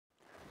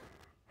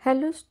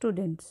Hello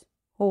students,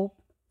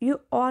 hope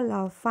you all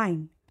are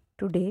fine.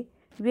 Today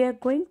we are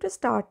going to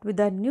start with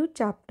a new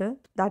chapter,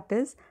 that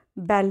is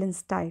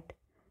balanced diet.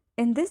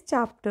 In this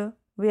chapter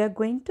we are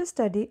going to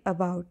study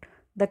about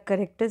the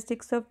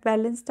characteristics of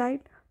balanced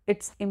diet,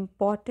 its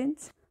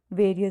importance,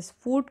 various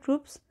food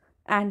groups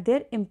and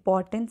their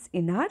importance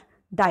in our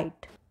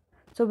diet.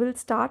 So we'll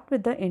start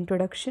with the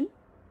introduction.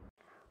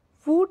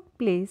 Food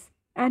plays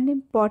an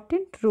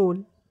important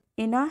role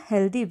in our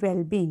healthy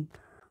well being.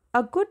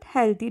 A good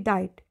healthy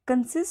diet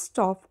consists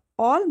of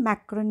all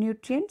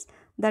macronutrients,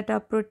 that are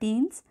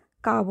proteins,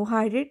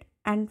 carbohydrate,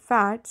 and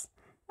fats,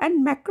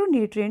 and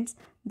macronutrients,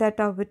 that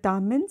are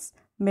vitamins,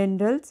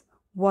 minerals,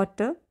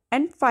 water,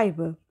 and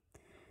fiber.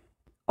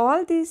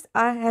 All these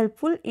are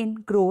helpful in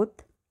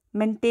growth,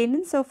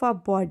 maintenance of our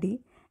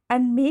body,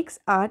 and makes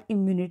our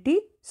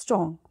immunity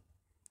strong.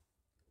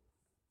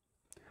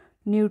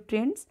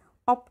 Nutrients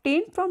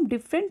obtained from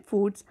different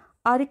foods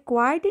are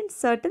required in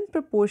certain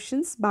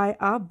proportions by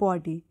our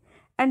body,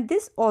 and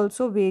this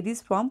also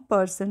varies from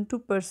person to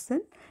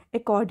person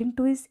according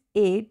to his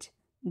age,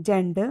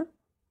 gender,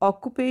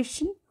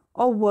 occupation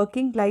or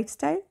working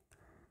lifestyle,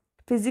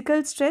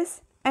 physical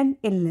stress, and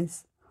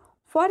illness.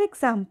 For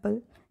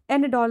example,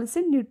 an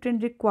adolescent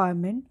nutrient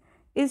requirement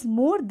is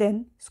more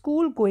than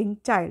school going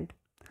child.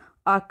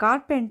 A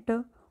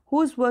carpenter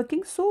who is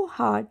working so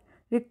hard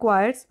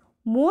requires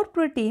more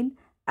protein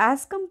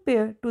as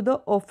compared to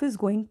the office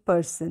going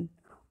person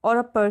or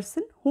a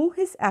person who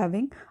is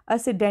having a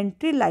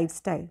sedentary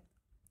lifestyle.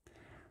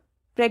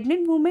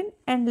 Pregnant women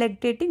and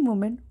lactating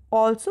women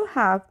also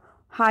have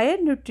higher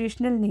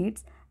nutritional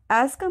needs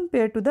as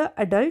compared to the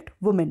adult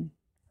woman.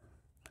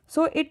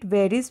 So it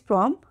varies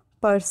from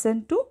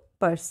person to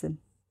person.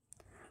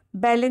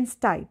 Balanced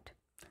diet.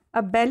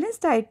 A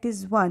balanced diet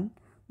is one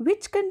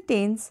which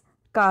contains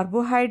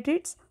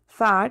carbohydrates,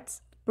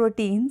 fats,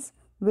 proteins,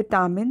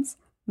 vitamins,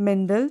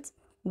 minerals,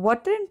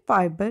 water and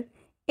fiber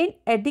in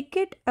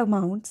adequate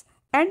amounts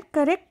and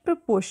correct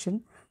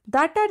proportion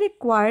that are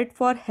required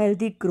for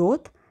healthy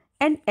growth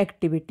and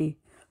activity.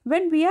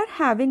 When we are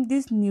having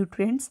these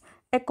nutrients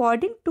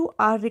according to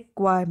our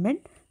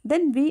requirement,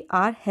 then we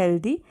are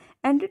healthy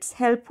and it's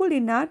helpful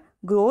in our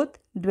growth,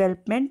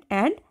 development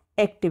and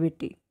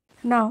activity.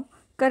 Now,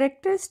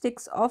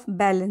 characteristics of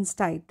balanced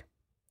diet.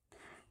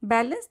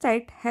 Balanced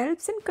diet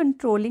helps in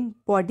controlling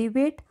body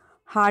weight,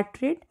 heart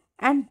rate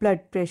and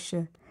blood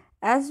pressure.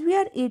 As we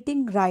are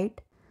eating right,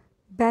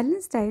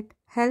 balanced diet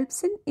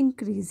helps in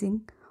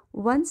increasing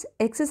one's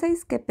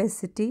exercise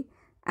capacity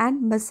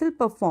and muscle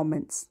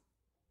performance.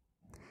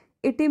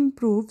 It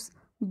improves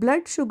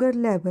blood sugar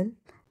level,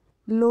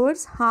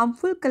 lowers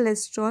harmful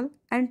cholesterol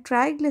and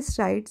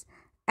triglycerides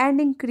and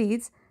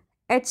increase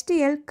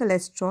HDL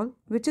cholesterol,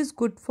 which is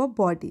good for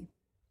body.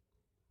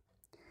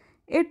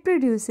 It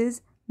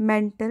produces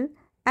mental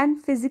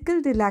and physical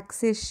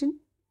relaxation.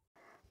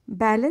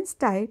 Balanced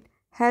diet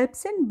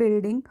helps in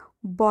building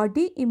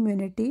body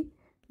immunity,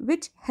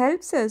 which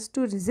helps us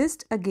to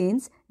resist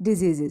against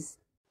diseases.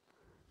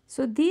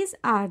 So these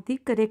are the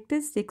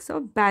characteristics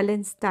of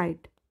balanced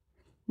diet.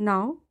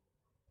 Now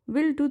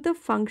we'll do the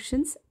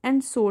functions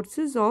and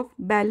sources of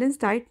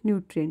balanced diet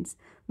nutrients.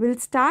 We'll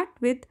start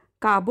with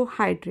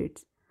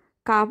carbohydrates.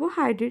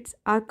 Carbohydrates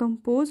are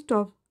composed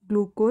of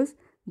glucose,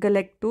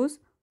 galactose,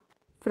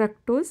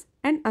 fructose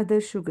and other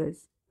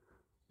sugars.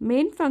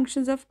 Main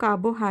functions of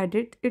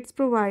carbohydrate, it's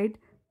provide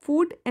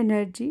food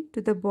energy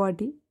to the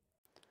body.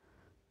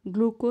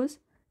 Glucose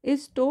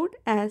is stored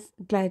as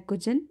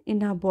glycogen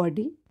in our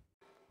body.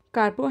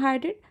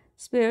 Carbohydrate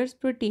spares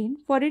protein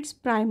for its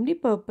primary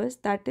purpose,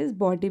 that is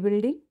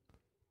bodybuilding.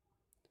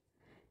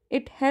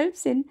 It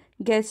helps in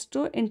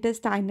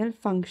gastrointestinal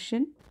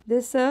function.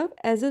 They serve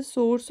as a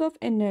source of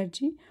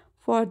energy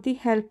for the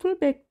helpful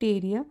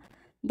bacteria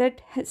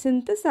that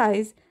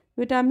synthesize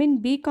vitamin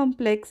B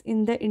complex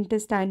in the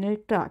intestinal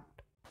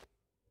tract.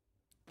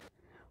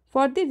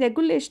 For the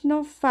regulation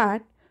of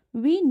fat,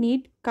 we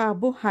need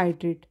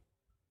carbohydrate.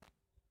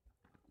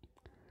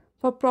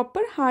 For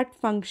proper heart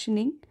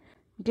functioning,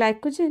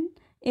 glycogen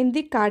in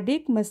the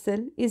cardiac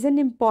muscle is an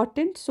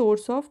important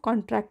source of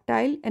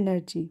contractile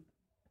energy.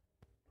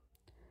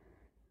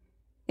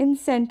 In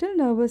central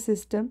nervous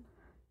system,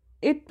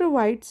 it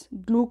provides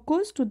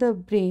glucose to the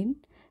brain,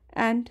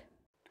 and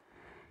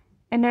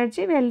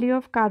energy value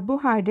of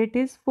carbohydrate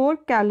is 4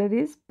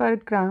 calories per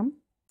gram.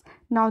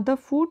 Now the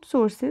food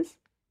sources.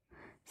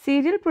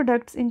 Cereal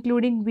products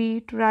including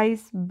wheat,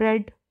 rice,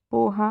 bread,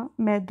 poha,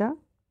 maida,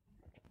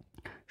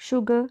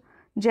 sugar,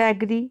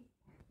 jaggery,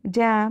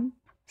 jam,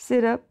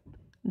 syrup,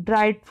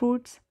 dried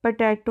fruits,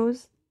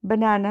 potatoes,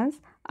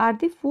 bananas are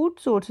the food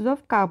sources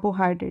of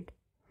carbohydrate.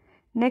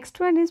 Next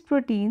one is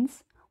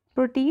proteins.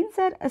 Proteins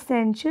are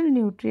essential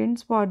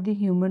nutrients for the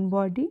human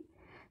body.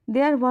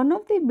 They are one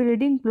of the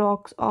building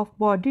blocks of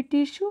body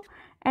tissue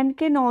and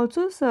can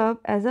also serve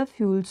as a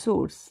fuel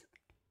source.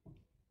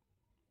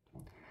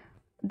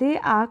 They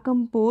are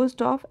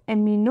composed of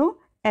amino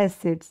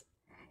acids.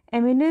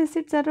 Amino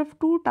acids are of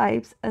two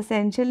types,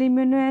 essential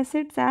amino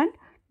acids and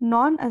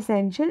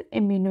non-essential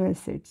amino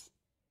acids.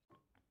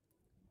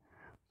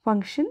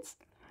 Functions: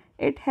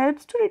 it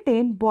helps to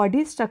retain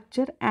body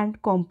structure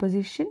and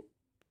composition.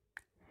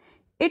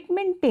 It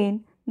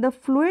maintains the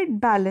fluid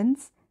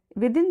balance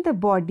within the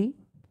body.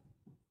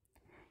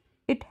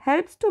 It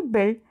helps to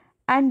build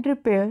and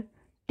repair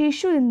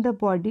tissue in the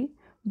body.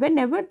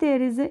 Whenever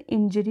there is an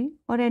injury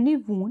or any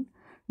wound,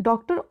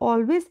 doctor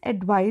always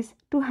advise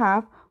to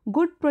have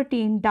good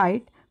protein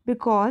diet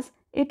because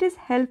it is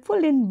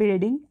helpful in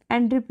building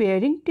and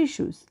repairing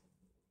tissues.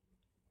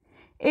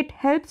 It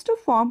helps to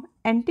form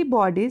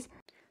antibodies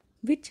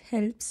which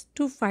helps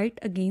to fight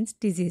against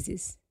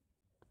diseases.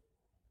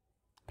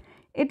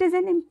 It is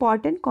an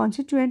important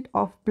constituent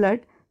of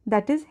blood,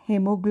 that is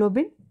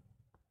hemoglobin.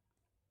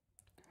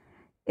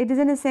 It is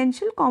an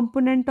essential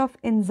component of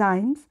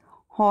enzymes,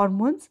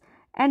 hormones,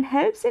 and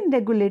helps in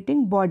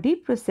regulating body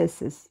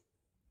processes.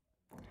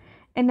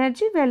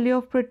 Energy value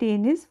of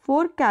protein is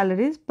 4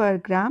 calories per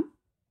gram.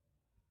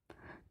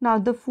 Now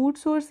the food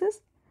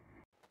sources.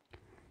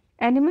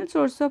 Animal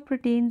sources of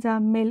proteins are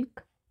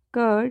milk,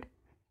 curd,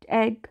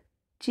 egg,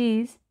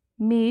 cheese,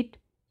 meat,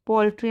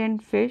 poultry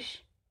and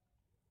fish.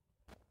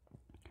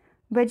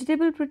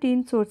 Vegetable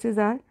protein sources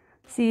are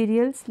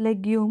cereals,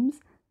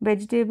 legumes,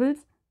 vegetables,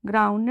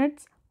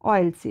 groundnuts,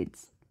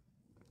 oilseeds.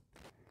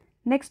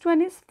 Next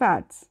one is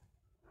fats.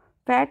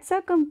 Fats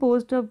are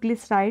composed of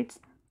glycerides,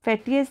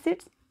 fatty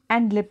acids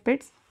and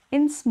lipids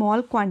in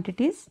small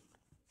quantities.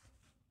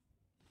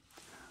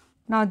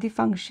 Now the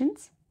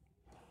functions.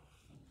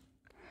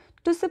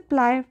 To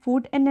supply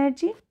food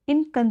energy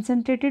in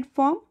concentrated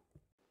form.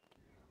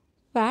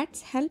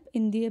 Fats help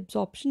in the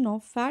absorption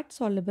of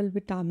fat-soluble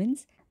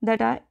vitamins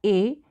that are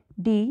A,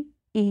 D,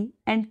 E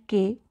and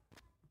K.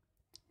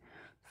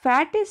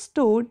 Fat is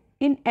stored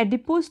in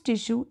adipose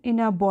tissue in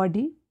our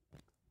body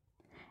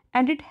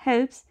and it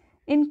helps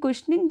in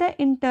cushioning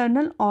the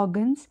internal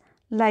organs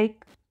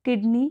like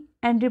kidney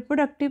and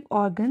reproductive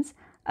organs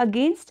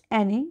against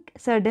any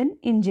sudden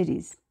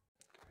injuries.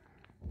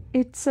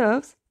 It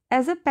serves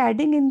as a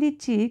padding in the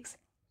cheeks,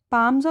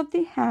 palms of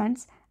the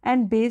hands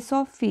and base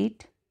of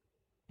feet.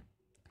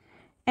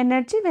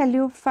 Energy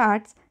value of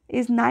fats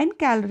is 9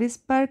 calories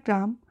per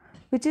gram,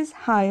 which is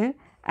higher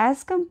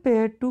as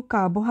compared to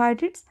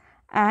carbohydrates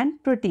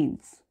and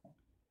proteins.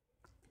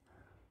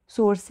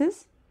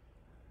 Sources: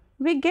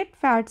 we get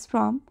fats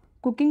from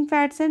cooking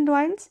fats and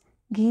oils,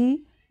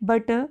 ghee,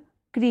 butter,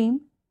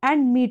 cream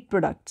and meat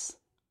products.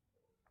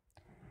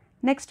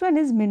 Next one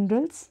is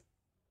minerals.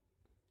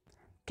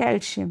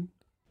 Calcium.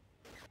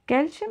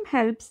 Calcium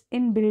helps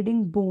in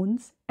building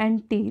bones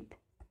and teeth.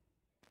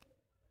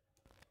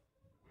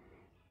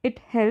 It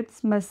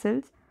helps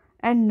muscles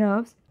and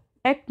nerves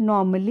act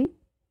normally.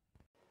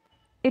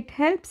 It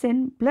helps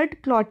in blood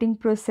clotting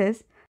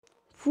process.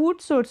 Food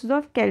sources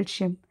of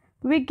calcium.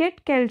 We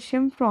get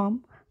calcium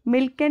from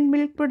milk and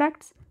milk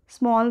products,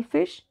 small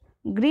fish,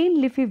 green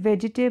leafy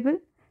vegetable,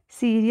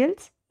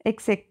 cereals,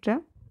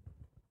 etc.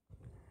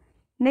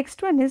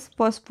 Next one is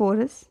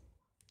phosphorus.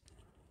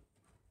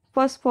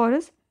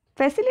 Phosphorus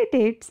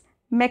facilitates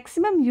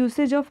maximum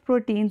usage of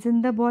proteins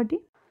in the body.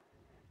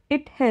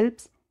 It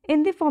helps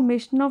in the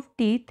formation of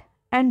teeth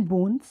and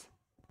bones.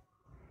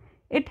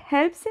 It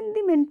helps in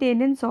the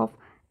maintenance of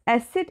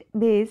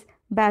acid-base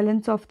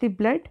balance of the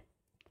blood.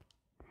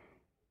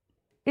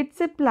 It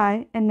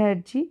supplies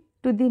energy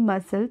to the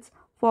muscles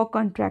for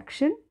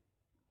contraction.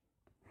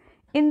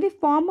 In the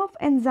form of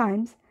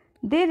enzymes,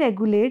 they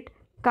regulate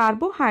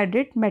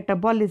carbohydrate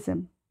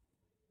metabolism.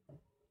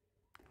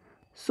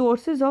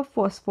 Sources of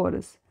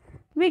phosphorus.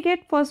 We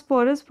get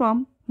phosphorus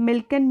from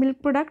milk and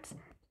milk products,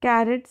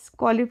 carrots,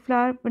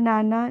 cauliflower,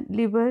 banana,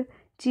 liver,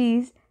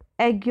 cheese,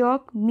 egg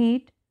yolk,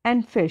 meat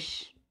and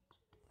fish.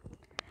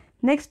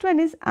 Next one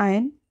is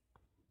iron.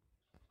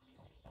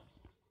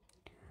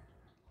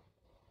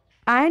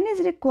 Iron is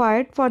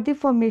required for the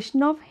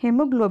formation of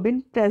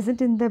hemoglobin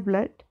present in the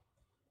blood.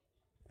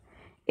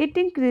 It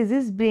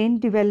increases brain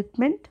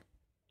development.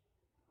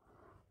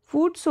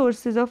 Food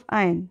sources of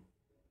iron: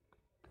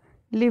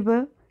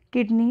 liver,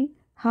 kidney,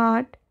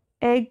 heart,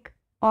 egg,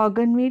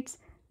 organ meats,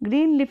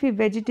 green leafy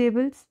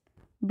vegetables,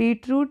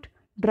 beetroot,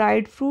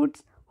 dried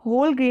fruits,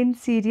 whole grain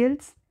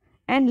cereals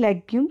and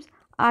legumes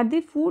are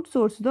the food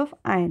sources of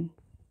iron.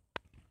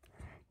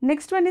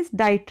 Next one is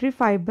dietary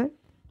fiber.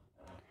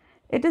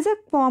 It is a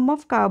form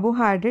of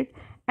carbohydrate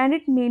and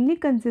it mainly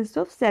consists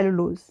of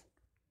cellulose.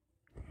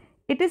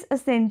 It is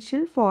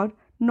essential for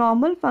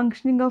normal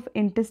functioning of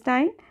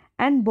intestine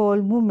and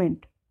bowel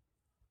movement.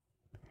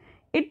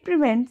 It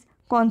prevents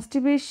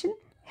constipation,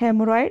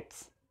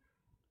 hemorrhoids.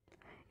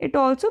 It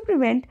also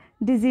prevents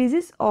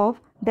diseases of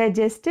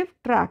digestive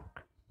tract.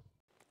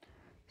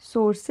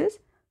 Sources: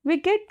 we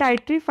get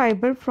dietary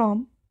fiber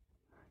from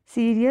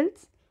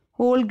cereals,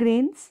 whole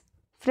grains,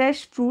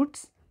 fresh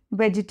fruits,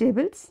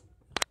 vegetables.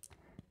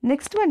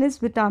 Next one is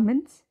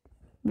vitamins.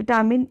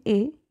 Vitamin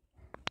A.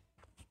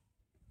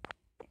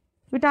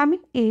 Vitamin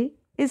A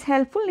is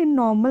helpful in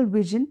normal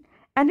vision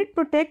and it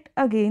protects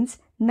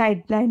against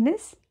night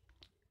blindness.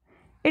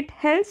 It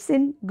helps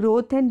in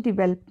growth and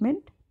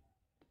development.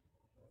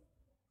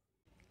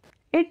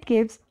 It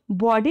gives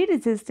body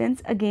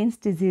resistance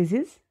against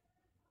diseases.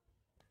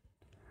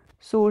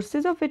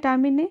 Sources of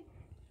vitamin A.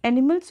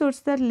 Animal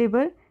sources are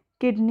liver,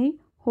 kidney,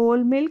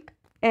 whole milk,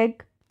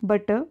 egg,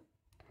 butter.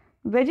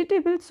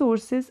 Vegetable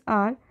sources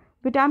are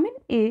vitamin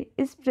A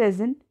is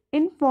present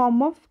in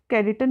form of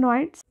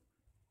carotenoids.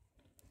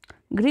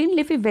 Green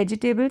leafy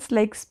vegetables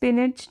like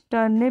spinach,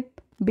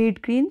 turnip,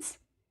 beet greens.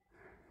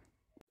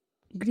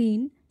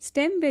 Green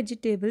stem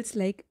vegetables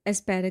like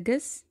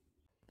asparagus.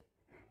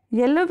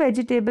 Yellow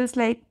vegetables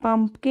like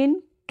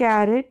pumpkin,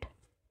 carrot.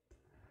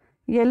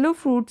 Yellow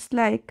fruits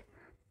like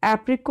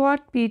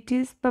apricot,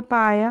 peaches,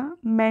 papaya,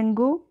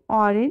 mango,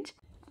 orange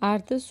are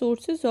the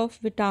sources of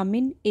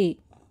vitamin A.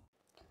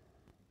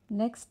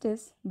 Next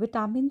is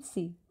vitamin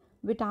C.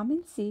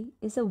 Vitamin C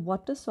is a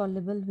water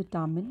soluble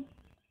vitamin.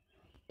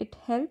 It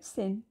helps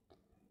in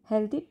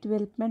healthy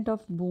development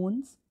of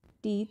bones,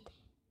 teeth,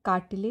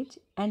 cartilage,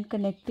 and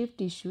connective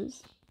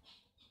tissues.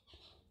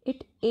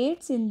 It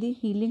aids in the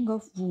healing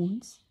of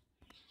wounds.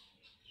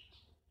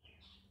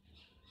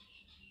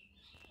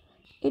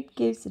 It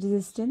gives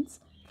resistance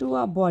to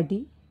our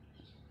body.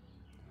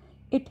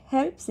 It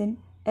helps in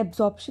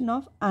absorption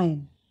of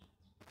iron.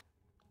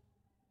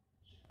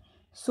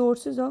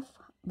 Sources of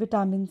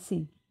vitamin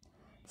C.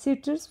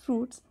 Citrus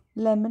fruits,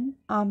 lemon,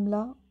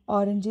 amla,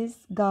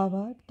 oranges,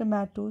 guava,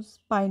 tomatoes,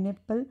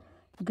 pineapple,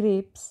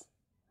 grapes.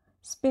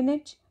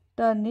 Spinach,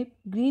 turnip,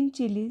 green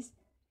chilies,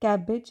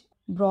 cabbage,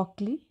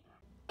 broccoli,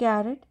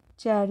 carrot,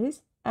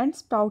 cherries, and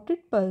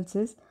sprouted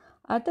pulses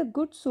are the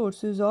good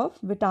sources of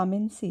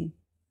vitamin C.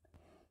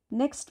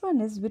 Next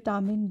one is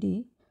vitamin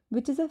D,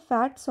 which is a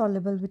fat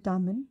soluble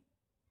vitamin.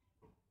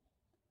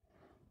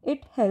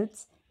 It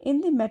helps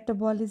in the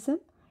metabolism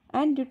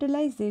and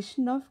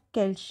utilization of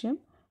calcium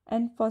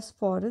and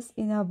phosphorus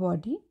in our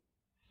body.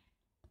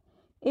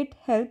 It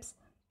helps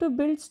to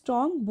build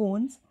strong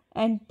bones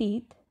and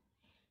teeth.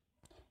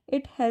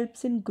 It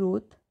helps in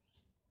growth.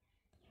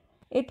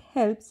 It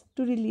helps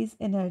to release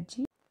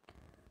energy.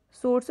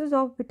 Sources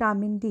of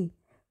vitamin D.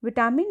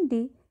 Vitamin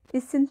D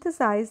is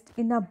synthesized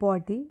in our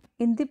body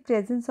in the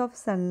presence of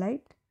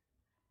sunlight.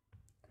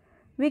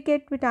 We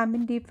get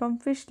vitamin D from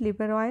fish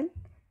liver oil,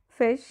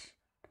 fish,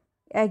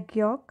 egg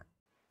yolk,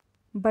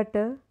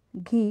 butter,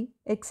 ghee,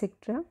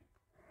 etc.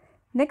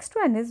 Next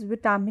one is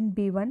vitamin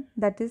B1,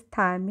 that is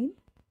thiamine.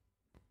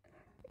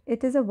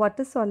 It is a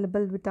water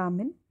soluble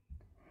vitamin.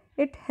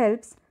 It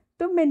helps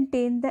to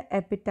maintain the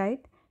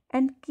appetite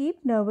and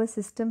keep nervous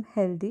system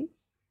healthy.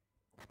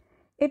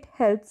 It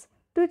helps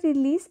to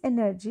release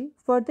energy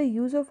for the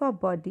use of our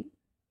body.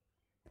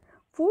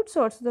 Food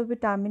sources of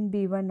vitamin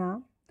B1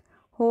 are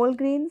whole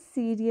grains,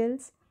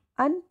 cereals,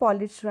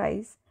 unpolished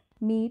rice,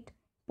 meat,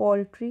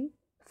 poultry,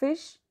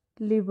 fish,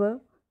 liver,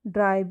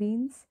 dry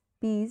beans,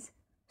 peas,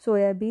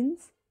 soya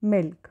beans,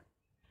 milk.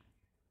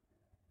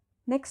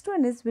 Next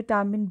one is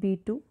vitamin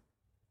B2,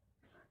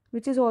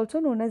 which is also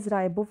known as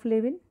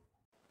riboflavin.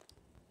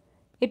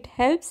 It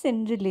helps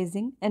in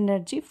releasing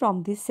energy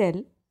from the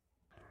cell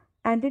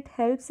and it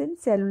helps in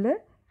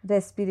cellular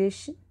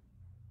respiration.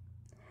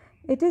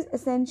 It is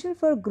essential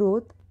for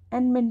growth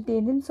and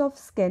maintenance of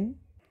skin.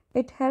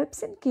 It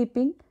helps in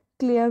keeping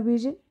clear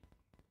vision.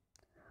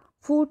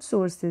 Food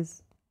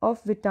sources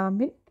of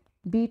vitamin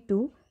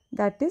B2,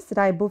 that is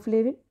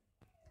riboflavin.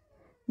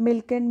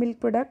 Milk and milk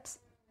products,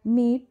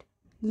 meat,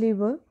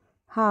 liver,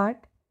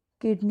 heart,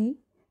 kidney,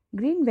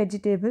 green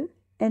vegetable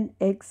and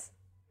eggs.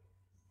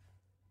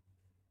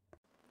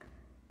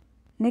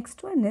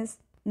 Next one is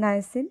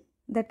niacin,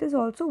 that is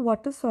also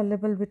water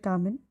soluble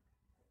vitamin.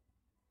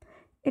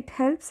 It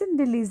helps in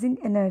releasing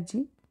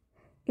energy.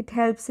 It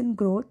helps in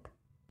growth.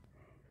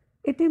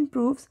 It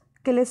improves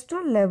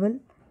cholesterol level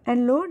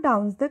and lower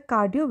down the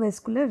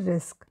cardiovascular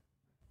risk.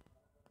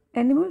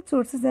 Animal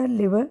sources are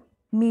liver,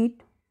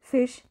 meat,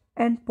 fish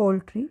and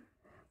poultry.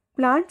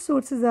 Plant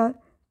sources are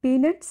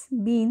peanuts,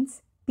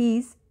 beans,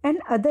 peas and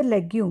other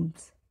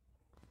legumes.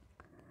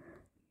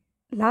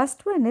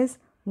 Last one is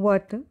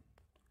water.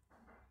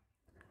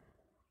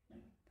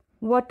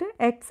 Water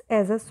acts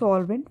as a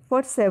solvent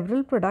for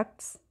several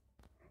products.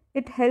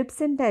 It helps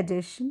in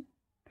digestion.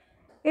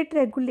 It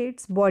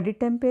regulates body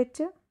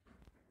temperature.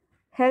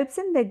 Helps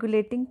in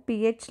regulating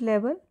pH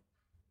level.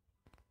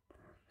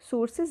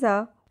 Sources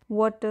are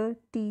water,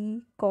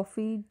 tea,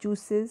 coffee,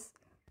 juices,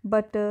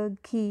 butter,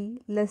 ghee,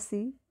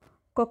 lassi,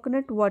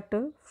 coconut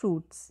water,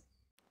 fruits.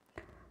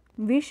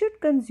 We should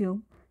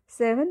consume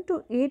 7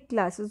 to 8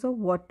 glasses of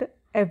water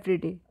every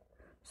day.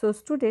 So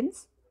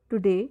students,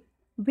 today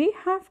we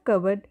have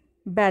covered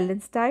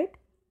balanced diet,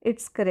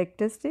 its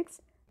characteristics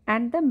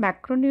and the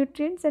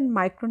macronutrients and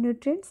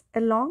micronutrients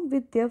along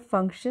with their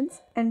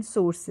functions and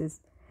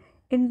sources.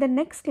 In the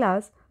next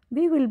class,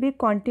 we will be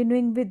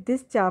continuing with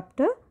this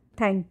chapter.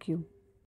 Thank you.